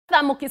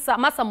Mukisa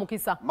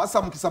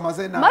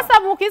mazena. Masa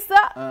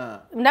Mukisa.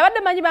 Ndabadde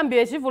manyi bambi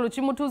ekivvulu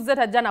kimutuze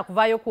tajjana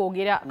kuvaayo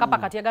kwogera Kapa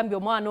Cat yagambye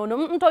omwana ono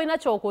ntoyina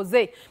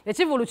kyokoze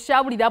ekivvulu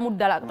kikyabuliramu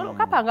ddala.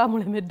 Kapa nga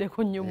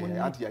amulemeddeko nnyo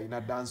munne. Ati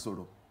yalina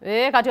dansolo.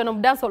 Kati ono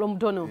mudansolo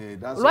mutono.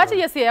 Lwaki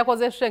yesi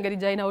yakoze shengeri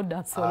jaina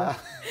dansolo.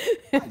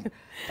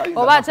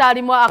 Oba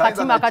akyalimu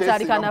akatima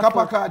akakyali kanafu.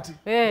 Kapa Cat.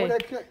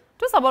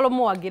 Tusabola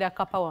omuwagira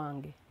Kapa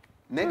wange.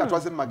 Nenga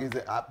twaze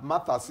mageze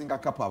Martha asinga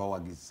Kapa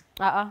abawagizi.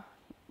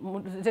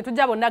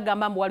 Tetujja bonna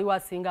gamba mbu waliwo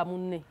asinga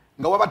munne.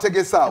 Nga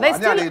wabategesa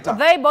ani aleta.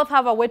 They both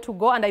have a way to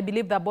go and I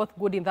believe they're both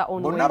good in their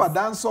own ways. Bonna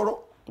badansolo.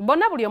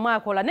 Bonna buli omu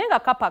akola nenga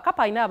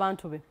Kapa ina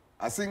abantu be.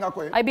 Asinga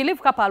kwe. I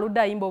believe Kapa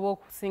aludda ayimba oba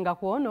okusinga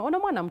ku ono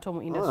mwana muto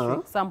mu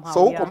industry somehow.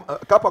 So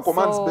Kapa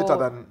commands better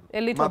than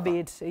a little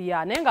bit.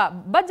 Yeah, nenga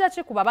bajja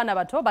kikuba bana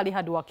bato bali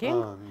hard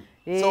working.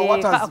 So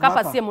what has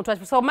Kapa siye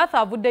muntu. So Martha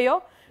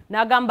avuddeyo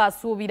n'agamba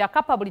asuubira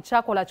Kapa buli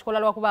kyakola kikola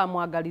lwakuba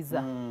amwagaliza.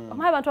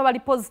 Amaye abantu abali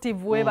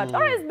positive way but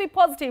always be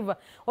positive.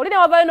 Olina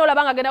wavayo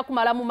n'olaba nga agenda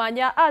kumala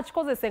mumanya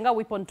kikozese nga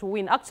weapon to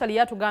win. Actually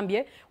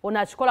yatugambye ono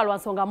akikola lwa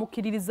nsonga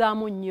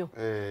amukkiririzaamu nnyo.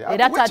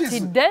 Era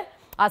tatidde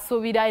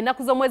asuubira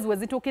ennaku z'omwezi we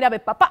zituukira be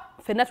papa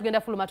ffenna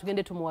tugenda fuluma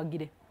tugende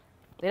tumuwagire.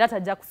 Era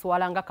tajja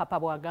kuswala nga Kapa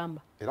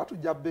bw'agamba. Era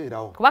tujja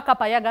beerawo. Kuba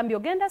Kapa yagambye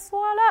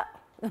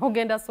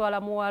ogenda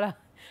swala muwala.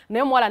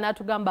 Naye muwala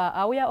n'atugamba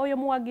awuya oyo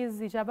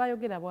muwagizi kyava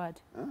ayogera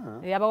bw'ati.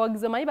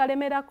 Abawagizi omanyi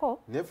balemerako.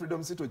 Ne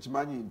Freedom City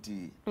okimanyi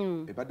nti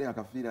ebadde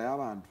akafiira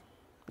y'abantu.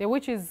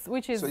 Which is So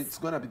it's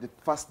going to be the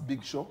first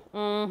big show.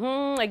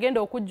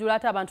 Egenda okujjula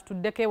ate abantu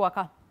tuddeko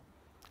ewaka.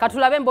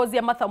 Katulabe emboozi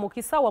ya Martha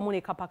Mukisa wamu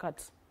ne Kapa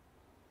Cat.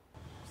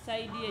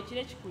 Saidi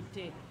ekire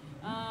kikutte.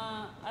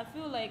 I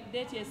feel like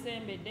date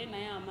yesembedde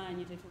naye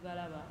amaanyi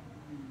tetugalaba.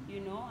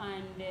 You know,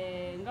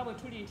 and nga bwe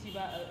tuli nti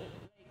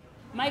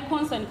my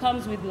concern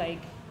comes with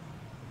like,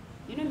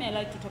 you know me, I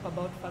like to talk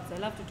about facts. I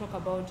love to talk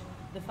about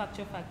the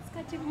factual facts.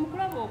 Kati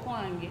mukulaba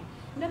okwange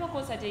ndaba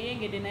concert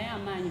eyengedde naye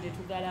amaanyi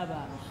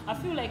tetugalaba. I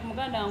feel like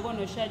muganda wange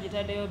ono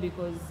kyagitaddeyo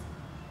because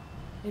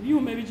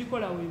ebyuma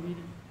ebigikola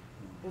weebiri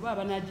oba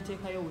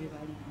abanagiteekayo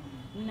weebali.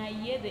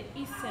 Naye the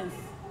essence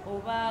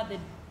oba the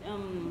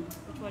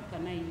which word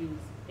can I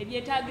use?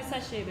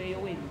 Ebyetaagisa shebeeyo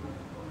weebiri.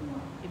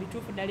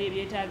 Ebituufu ddala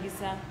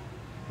ebyetaagisa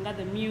nga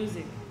the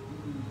music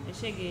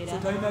eshegeera. So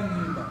talina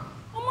nnyimba.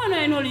 Omwana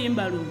alina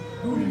oluyimba lumu.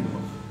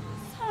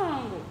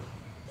 Sango.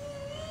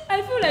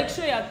 I feel like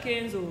show ya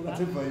Kenzo oba.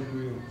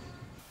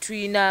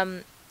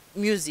 Tulina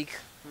music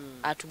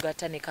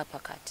atugatta ne Kapa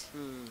Cat.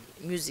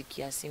 Music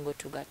ya single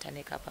tugatta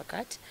ne Kapa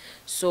Cat.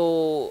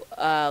 So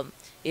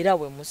era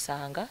we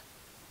musanga,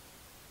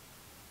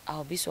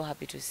 I'll be so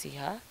happy to see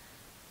her.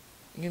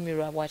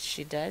 Numira what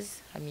she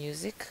does, her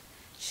music.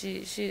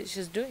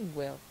 She's doing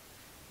well.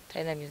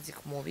 Taina music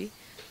movie.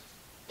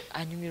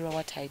 Numira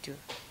what I do.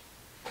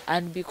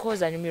 And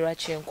because Numira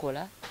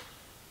chenkola,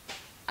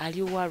 are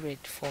you worried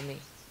for me?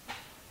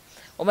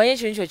 Omanye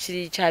chincho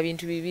chiri cha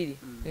bintu bibiri.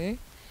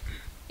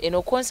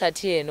 Eno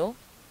concert eno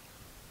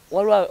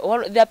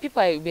there are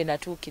people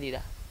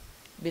benatuukirira.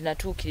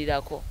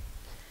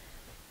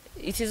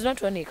 It is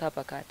not only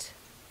Kapa Cat.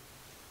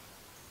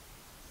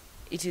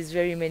 It is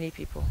very many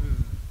people.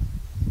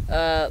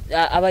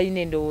 Abalina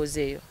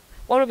endowooza eyo.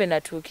 Waliwo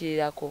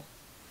benatuukirirako.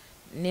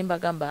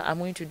 Nembagamba I'm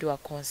going to do a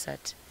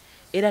concert.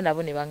 Era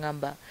nabo ne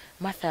bangamba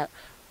Martha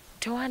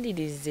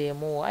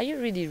tewandirizeemu. Are you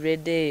really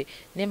ready?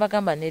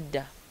 Nembagamba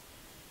nedda.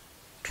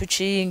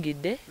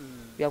 Tuchiyingidde.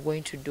 We are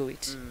going to do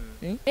it.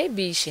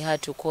 Maybe she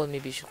had to call me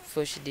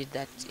before she did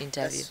that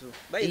interview.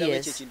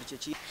 Yes.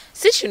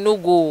 Si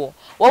kinugu.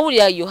 What would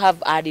you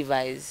have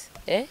advice?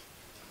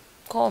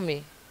 Call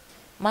me.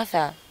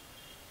 Martha,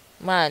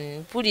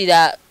 man, put it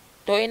out.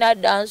 Toina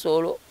dance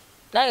solo.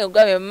 Nange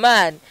ugabe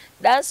man,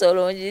 dance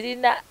solo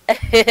njirina.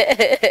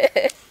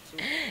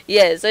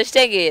 Yes, so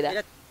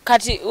kitegeera.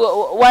 Kati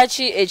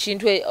wachi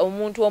ekintu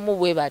omuntu omu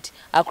bwe bati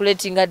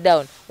akuletinga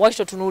down. Wachi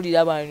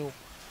totunuulira abantu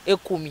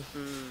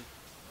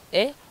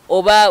 10.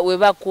 Oba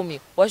weba 10.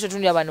 Wachi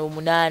totunuulira abantu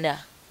 8.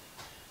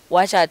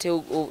 Wachi ate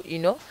you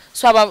know.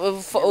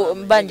 So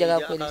mbanja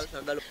gakweli.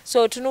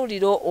 So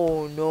tunuulira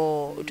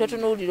ono,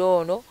 totunuulira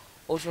ono,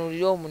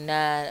 otunuulira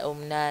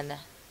omunana.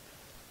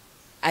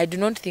 I do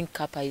not think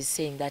Kapa is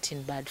saying that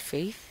in bad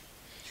faith.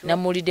 Sure.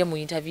 Namulide mu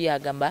interview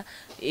agamba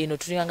eno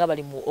tulinganga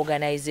bali mu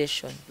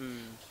organization.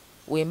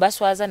 Wemba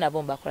swaza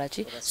nabo mbakola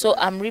ki. So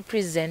I'm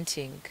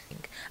representing.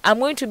 I'm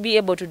going to be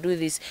able to do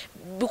this.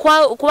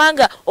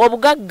 Kubanga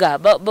obugagga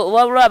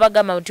wabula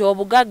bagamba nti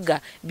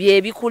obugagga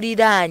bye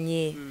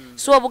bikuliraanye.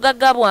 So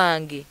obugagga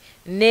bwange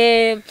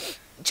ne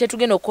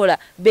kyetugenda okola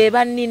be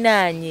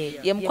banninaanye.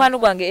 Ye mukwano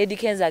gwange Eddie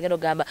Kenza agenda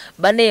ogamba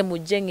bane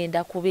mujje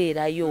ngenda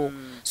kubeerayo.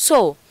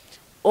 So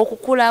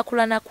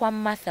okukulaakulana kwa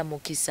Martha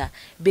Mukisa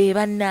be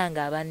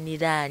bannanga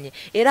abanniraanye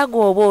era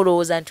gwoba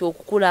olowooza nti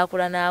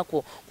okukulaakulana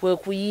ako kwe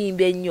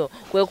kuyimba ennyo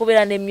kwe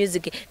kubeera ne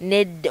music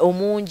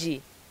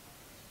omungi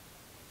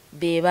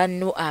be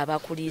banno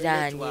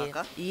abakuliraanye.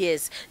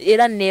 Yes,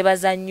 era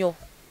neebaza nnyo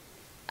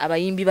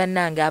abayimbi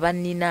bannanga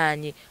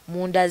abanninaanye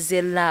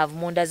mundaze love,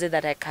 mundaze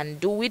that I can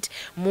do it,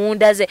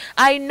 mundaze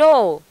I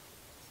know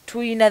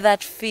tuyina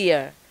that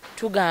fear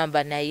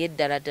tugamba naye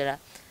ddala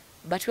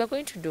but we are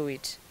going to do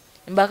it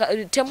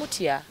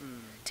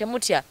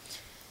temutya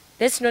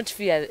let's not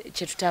fear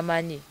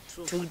kyetutamanyi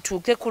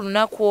tutuuke ku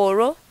lunaku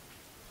olwo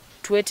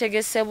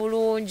twetegese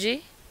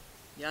bulungi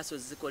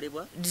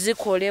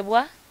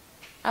zikolebwa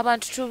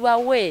abantu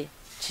tubawe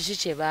kiki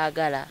kye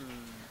baagala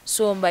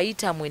so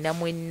mbayita mwena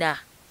mwenna.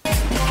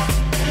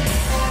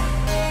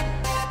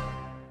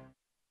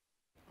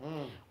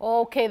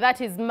 Okay,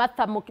 that is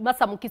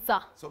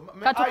Mukisa. So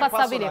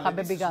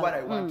this is what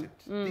I wanted.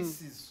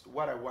 This is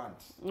what I want.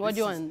 What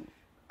do you want?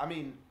 I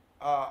mean,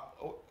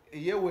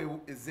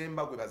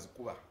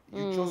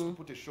 you chose to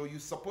put a show. You're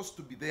supposed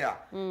to be there.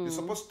 You're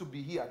supposed to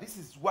be here. This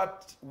is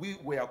what we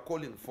were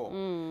calling for.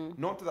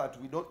 Not that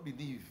we don't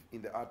believe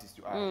in the artist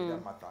you are. It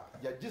doesn't matter.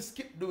 Yeah, just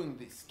keep doing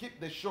this. Keep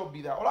the show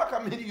be there.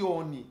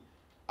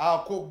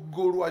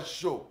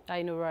 Show.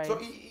 I know, right? So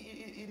it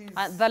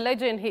is. The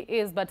legend he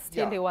is, but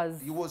still he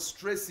was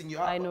stressing. You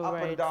have to up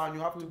and down.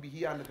 You have to be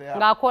here and there.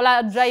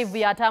 Ngakola drive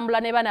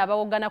yatambula ne bana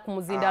abawogana ku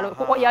muzindalo.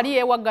 Yali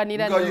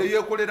yewaganira ne.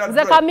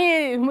 Ze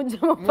Kamili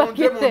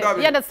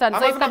you understand?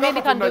 So if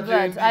Kamili can do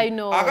that, I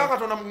know.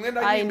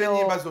 I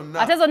know.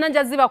 Ate zonna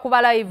nja ziba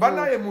kuba live.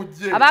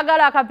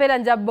 Abagala akapera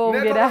nja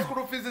bongera.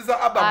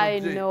 I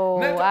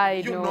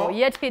know.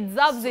 Yet he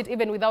deserves it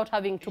even without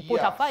having to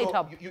put a fight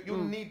up. You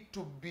need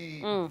to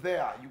be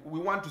there. We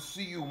want to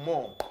see you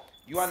more.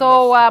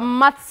 So,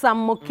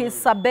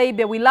 Mukisa,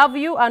 baby, we love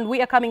you and we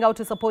are coming out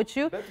to support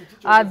you.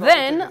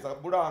 Then,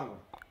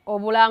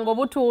 obulango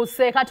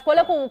butuuse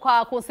katukole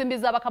ku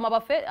nsimbiza bakama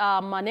baffe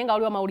manenga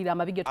waliwo amawulire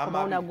amabige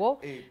tukomawo nago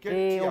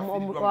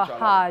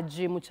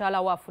Haji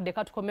mukyala wafudde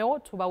katukomewo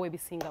tubawe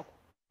ebisingako.